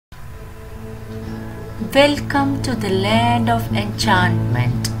Welcome to the Land of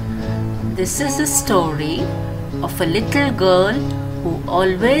Enchantment. This is a story of a little girl who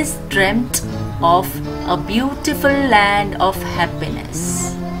always dreamt of a beautiful land of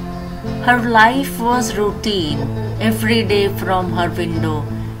happiness. Her life was routine. Every day from her window,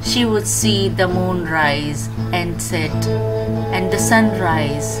 she would see the moon rise and set, and the sun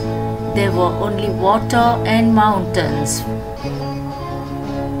rise. There were only water and mountains.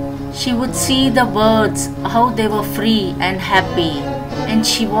 She would see the birds, how they were free and happy, and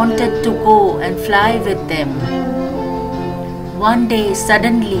she wanted to go and fly with them. One day,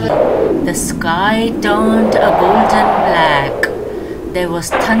 suddenly, the sky turned a golden black. There was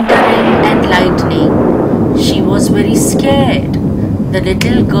thundering and lightning. She was very scared. The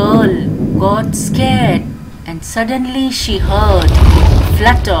little girl got scared, and suddenly she heard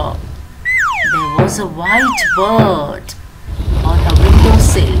flutter. There was a white bird on her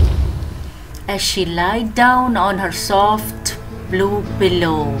windowsill. As she lied down on her soft blue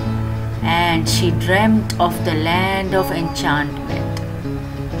pillow, and she dreamt of the land of enchantment.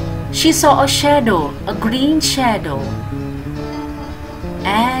 She saw a shadow, a green shadow,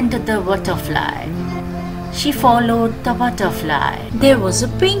 and the butterfly. She followed the butterfly. There was a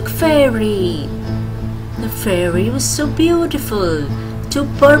pink fairy. The fairy was so beautiful. Two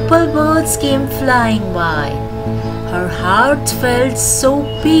purple birds came flying by. Her heart felt so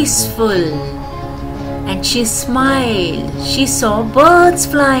peaceful. And she smiled. She saw birds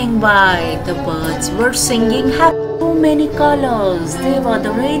flying by. The birds were singing happy. So many colors. They were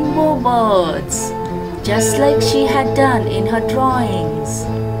the rainbow birds, just like she had done in her drawings.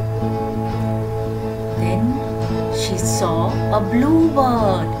 Then she saw a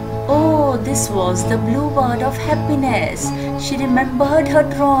bluebird. Oh, this was the bluebird of happiness. She remembered her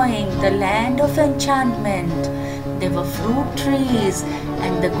drawing, the land of enchantment. There were fruit trees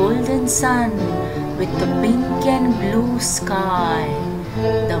and the golden sun with the pink and blue sky.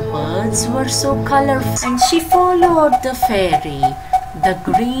 The birds were so colorful, and she followed the fairy, the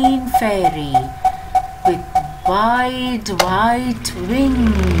green fairy, with wide, white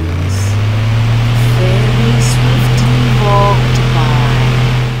wings. The fairy swiftly walked by,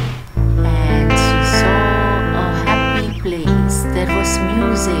 and she saw a happy place. There was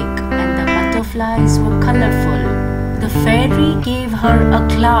music, and the butterflies were colorful. The fairy gave her a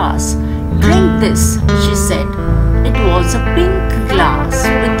glass. "Drink this," she said. It was a pink glass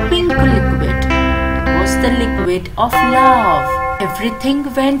with pink liquid. It was the liquid of love. Everything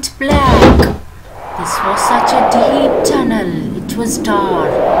went black. This was such a deep tunnel. It was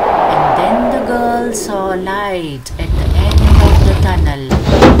dark. And then the girl saw light at the end of the tunnel.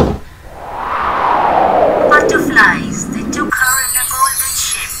 Butterflies, they took her in a golden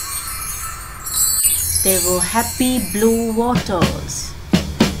ship. There were happy blue waters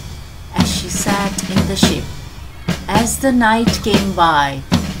as she sat in the ship. As the night came by,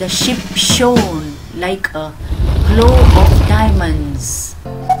 the ship shone like a glow of diamonds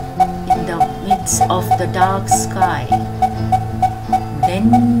in the midst of the dark sky.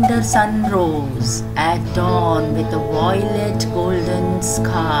 Then the sun rose at dawn with a violet golden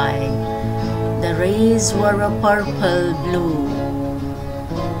sky. The rays were a purple blue.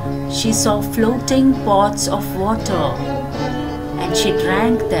 She saw floating pots of water, and she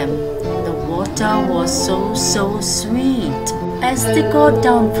drank them. The water was so sweet. As they got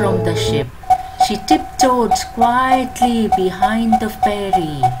down from the ship, she tiptoed quietly behind the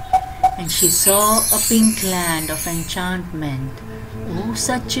fairy, and she saw a pink land of enchantment. Oh,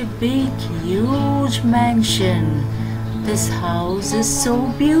 such a big, huge mansion. This house is so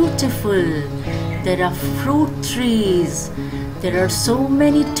beautiful. There are fruit trees. There are so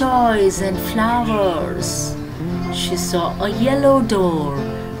many toys and flowers. She saw a yellow door.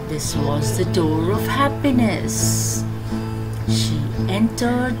 This was the door of happiness. She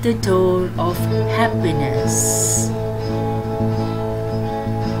entered the door of happiness.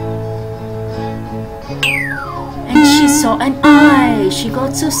 And she saw an eye. She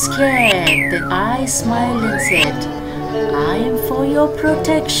got so scared. The eye smiled and said, "I am for your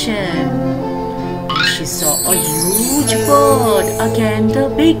protection." And she saw a huge bird. Again, the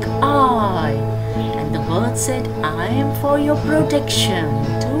big eye. And the bird said, "I am for your protection.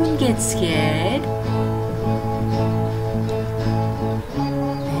 Don't get scared."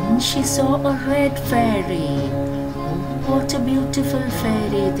 Then she saw a red fairy. Oh, what a beautiful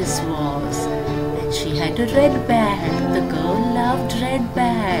fairy this was. And she had a red bag. The girl loved red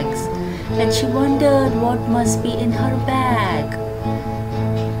bags, and she wondered what must be in her bag.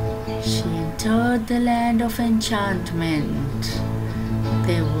 She entered the land of enchantment.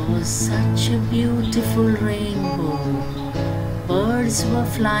 There was such a beautiful rainbow. Birds were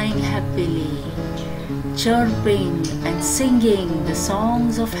flying happily. chirping and singing the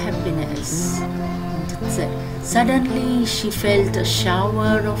songs of happiness. Suddenly she felt a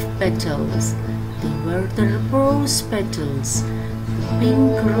shower of petals. They were the rose petals, the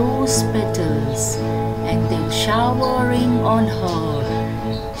pink rose petals, and they were showering on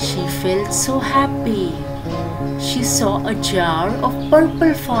her. She felt so happy. She saw a jar of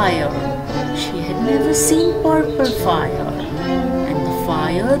purple fire. She had never seen purple fire, and the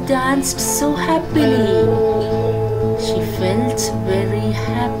fire danced so happily. She felt very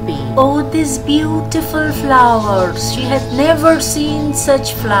happy. Oh, these beautiful flowers! She had never seen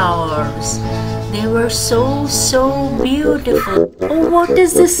such flowers. They were so beautiful. Oh, what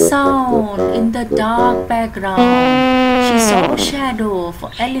is this sound in the dark background? She saw a shadow of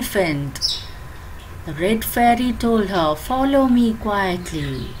an elephant. The red fairy told her, "Follow me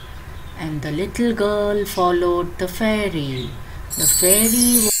quietly." And the little girl followed the fairy.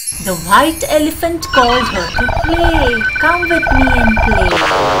 The white elephant called her to play. "Come with me and play."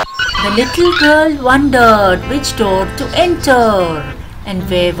 The little girl wondered which door to enter. And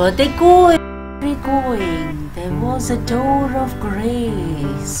where were they going? There was a door of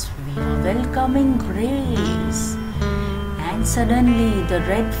grace. We were welcoming grace. And suddenly the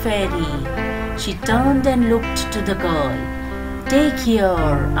red fairy, she turned and looked to the girl. "Take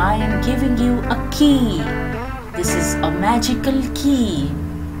here, I am giving you a key. This is a magical key."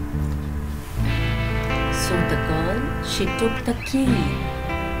 So the girl, she took the key.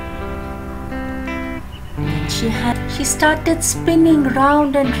 Then she started spinning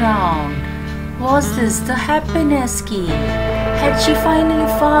round and round. Was this the happiness key? Had she finally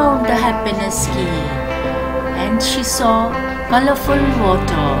found the happiness key? And she saw colorful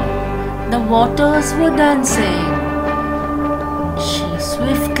water. The waters were dancing. She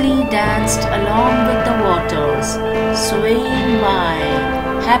swiftly danced along with the waters, swaying by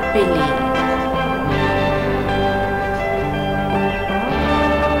happily.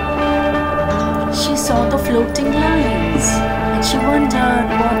 She saw the floating lines, and she wondered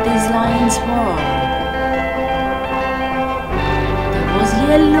what these lines were. There was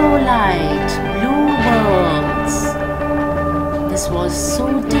yellow light, blue birds. This was so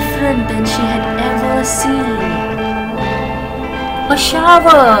different than she had ever seen. A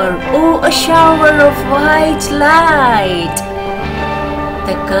shower! Oh, a shower of white light!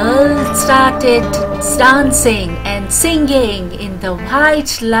 The girl started dancing and singing in the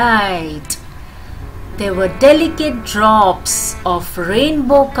white light. There were delicate drops of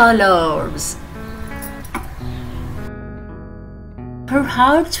rainbow colors. Her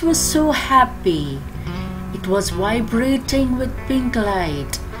heart was so happy. It was vibrating with pink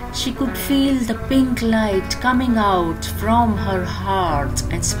light. She could feel the pink light coming out from her heart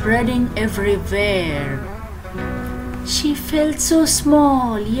and spreading everywhere. She felt so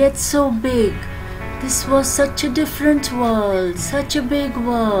small yet so big. This was such a different world, such a big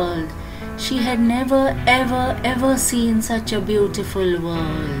world. She had never ever seen such a beautiful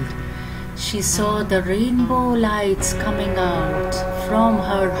world. She saw the rainbow lights coming out from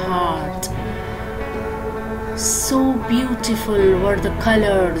her heart. So beautiful were the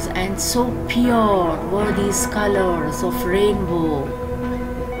colors, and so pure were these colors of rainbow.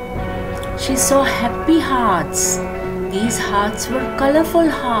 She saw happy hearts. These hearts were colorful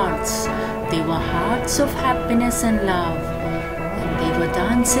hearts. They were hearts of happiness and love. They were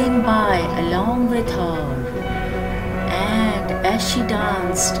dancing by along with her. And as she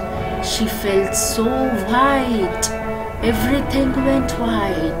danced, she felt so white. Everything went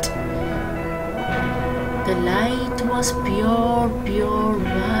white. The light was pure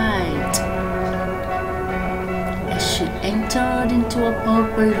white. As she entered into a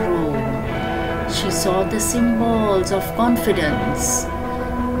purple room, she saw the symbols of confidence.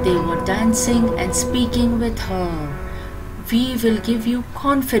 They were dancing and speaking with her. "We will give you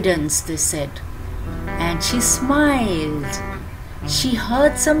confidence," they said. And she smiled. She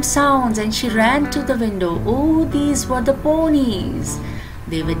heard some sounds and she ran to the window. Oh, these were the ponies.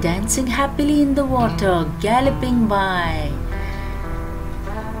 They were dancing happily in the water, galloping by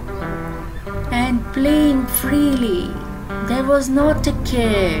and playing freely. There was not a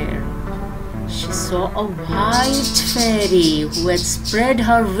care. She saw a white fairy who had spread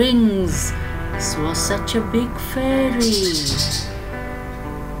her wings. This was such a big fairy.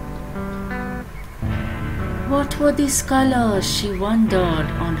 What were these colors? She wondered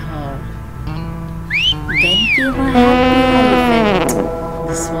on her. Then came a happy elephant.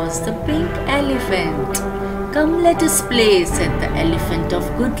 This was the pink elephant. "Come, let us play," said the elephant of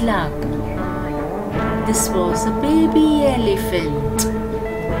good luck. This was a baby elephant.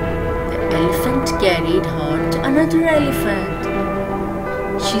 The elephant carried her to another elephant.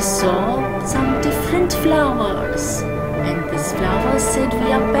 She saw some different flowers, and these flowers said,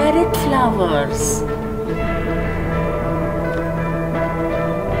 "We are parrot flowers."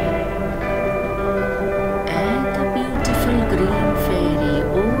 And the beautiful green fairy,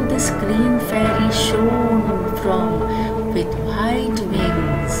 oh, this green fairy shone with white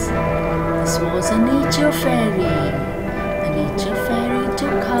wings. This was a nature fairy. The nature fairy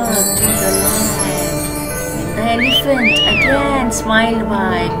took her to the land. The elephant again smiled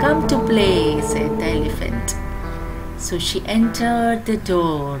by. "Come to play," said the elephant. So she entered the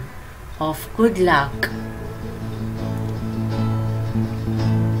door of good luck.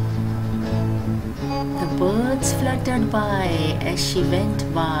 The birds fluttered by as she went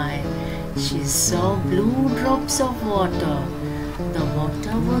by. She saw blue drops of water. The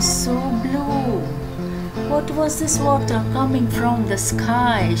water was so blue. What was this water coming from the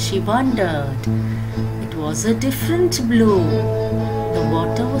sky? She wondered. It was a different blue. The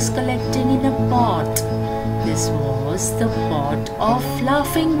water was collecting in a pot. This was the pot of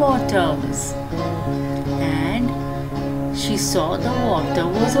laughing waters. And she saw the water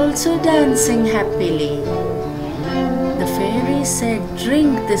was also dancing happily. The fairy said,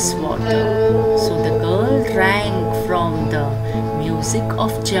 "Drink this water." So the girl drank from the music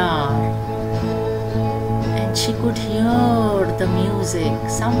of jar. And she could hear the music.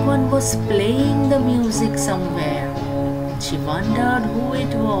 Someone was playing the music somewhere. She wondered who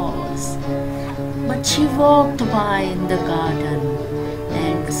it was. But she walked by in the garden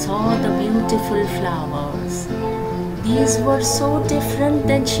and saw the beautiful flowers. These were so different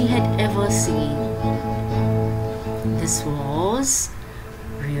than she had ever seen. This was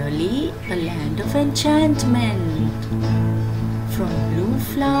really a land of enchantment. From blue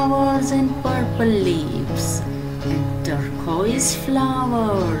flowers and purple leaves and turquoise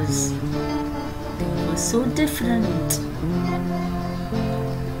flowers. They were so different.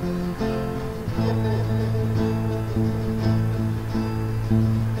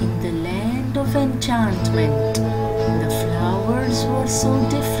 In the land of enchantment, the flowers were so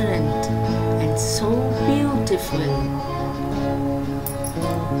different and so beautiful.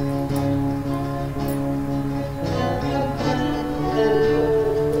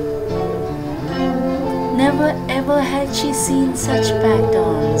 Never ever had she seen such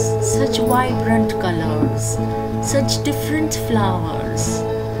patterns, such vibrant colors, such different flowers.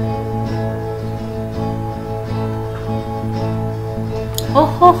 Ho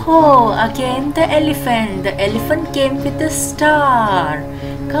ho ho! Again the elephant. The elephant came with a star.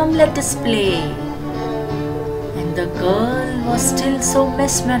 "Come, let us play." And the girl was still so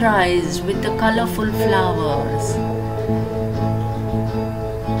mesmerized with the colorful flowers.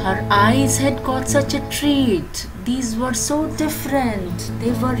 Her eyes had got such a treat. These were so different.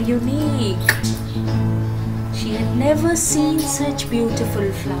 They were unique. She had never seen such beautiful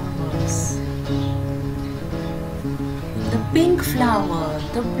flowers. The pink flower,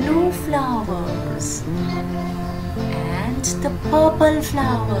 the blue flowers, and the purple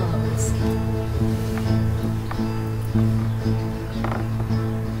flowers.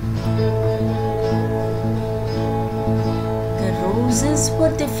 Roses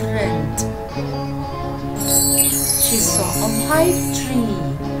were different. She saw a white tree.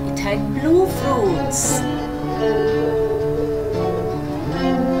 It had blue fruits.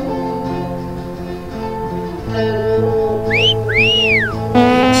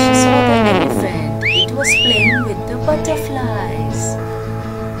 She saw the elephant. It was playing with the butterflies.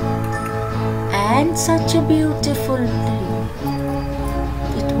 And such a beautiful tree.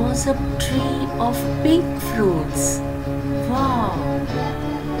 It was a tree of pink fruits. Wow!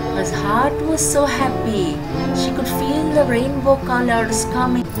 Her heart was so happy. She could feel the rainbow colors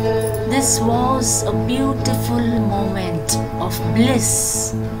coming. This was a beautiful moment of bliss.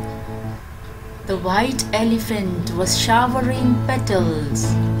 The white elephant was showering petals.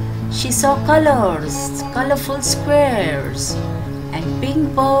 She saw colors, colorful squares, and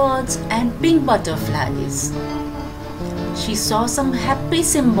pink birds and pink butterflies. She saw some happy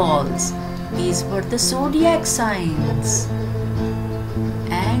symbols. These were the zodiac signs.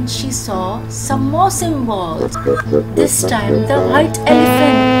 And she saw some more symbols. This time the white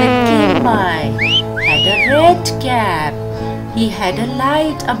elephant that came by had a red cap. He had a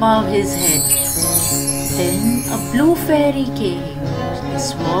light above his head. Then a blue fairy came.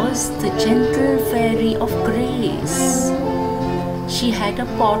 This was the gentle fairy of grace. She had a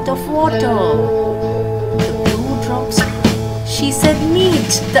pot of water. The blue drops. She said,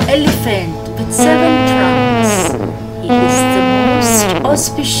 "Meet the elephant with 7 trunks. He is the most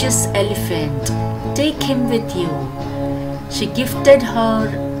auspicious elephant. Take him with you." She gifted her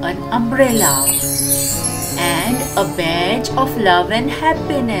an umbrella and a badge of love and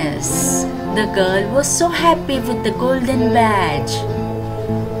happiness. The girl was so happy with the golden badge.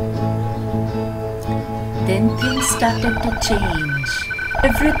 Then things started to change.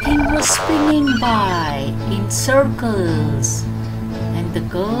 Everything was spinning by in circles, and the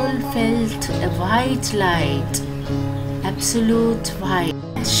girl felt a white light, absolute white.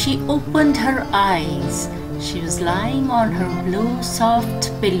 As she opened her eyes, she was lying on her blue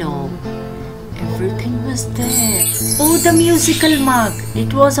soft pillow. Everything was there. Oh, the musical mug!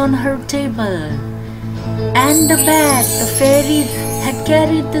 It was on her table. And the bag, the fairy had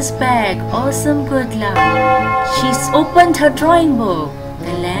carried this bag. Awesome good luck. She opened her drawing book.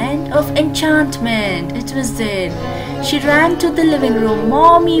 The Land of Enchantment. It was there. She ran to the living room.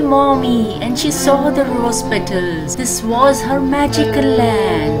 Mommy, mommy. And she saw the rose petals. This was her magical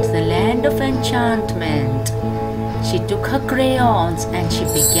land. The Land of Enchantment. She took her crayons and she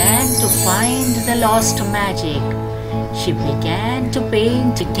began to find the lost magic. She began to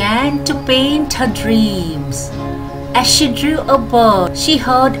paint her dreams. As she drew a bird, she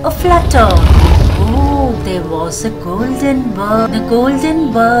heard a flutter. Oh, there was a golden bird. The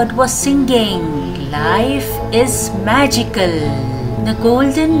golden bird was singing, "Life is magical." The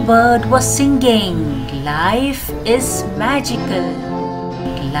golden bird was singing, "Life is magical.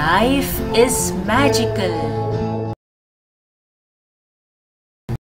 Life is magical."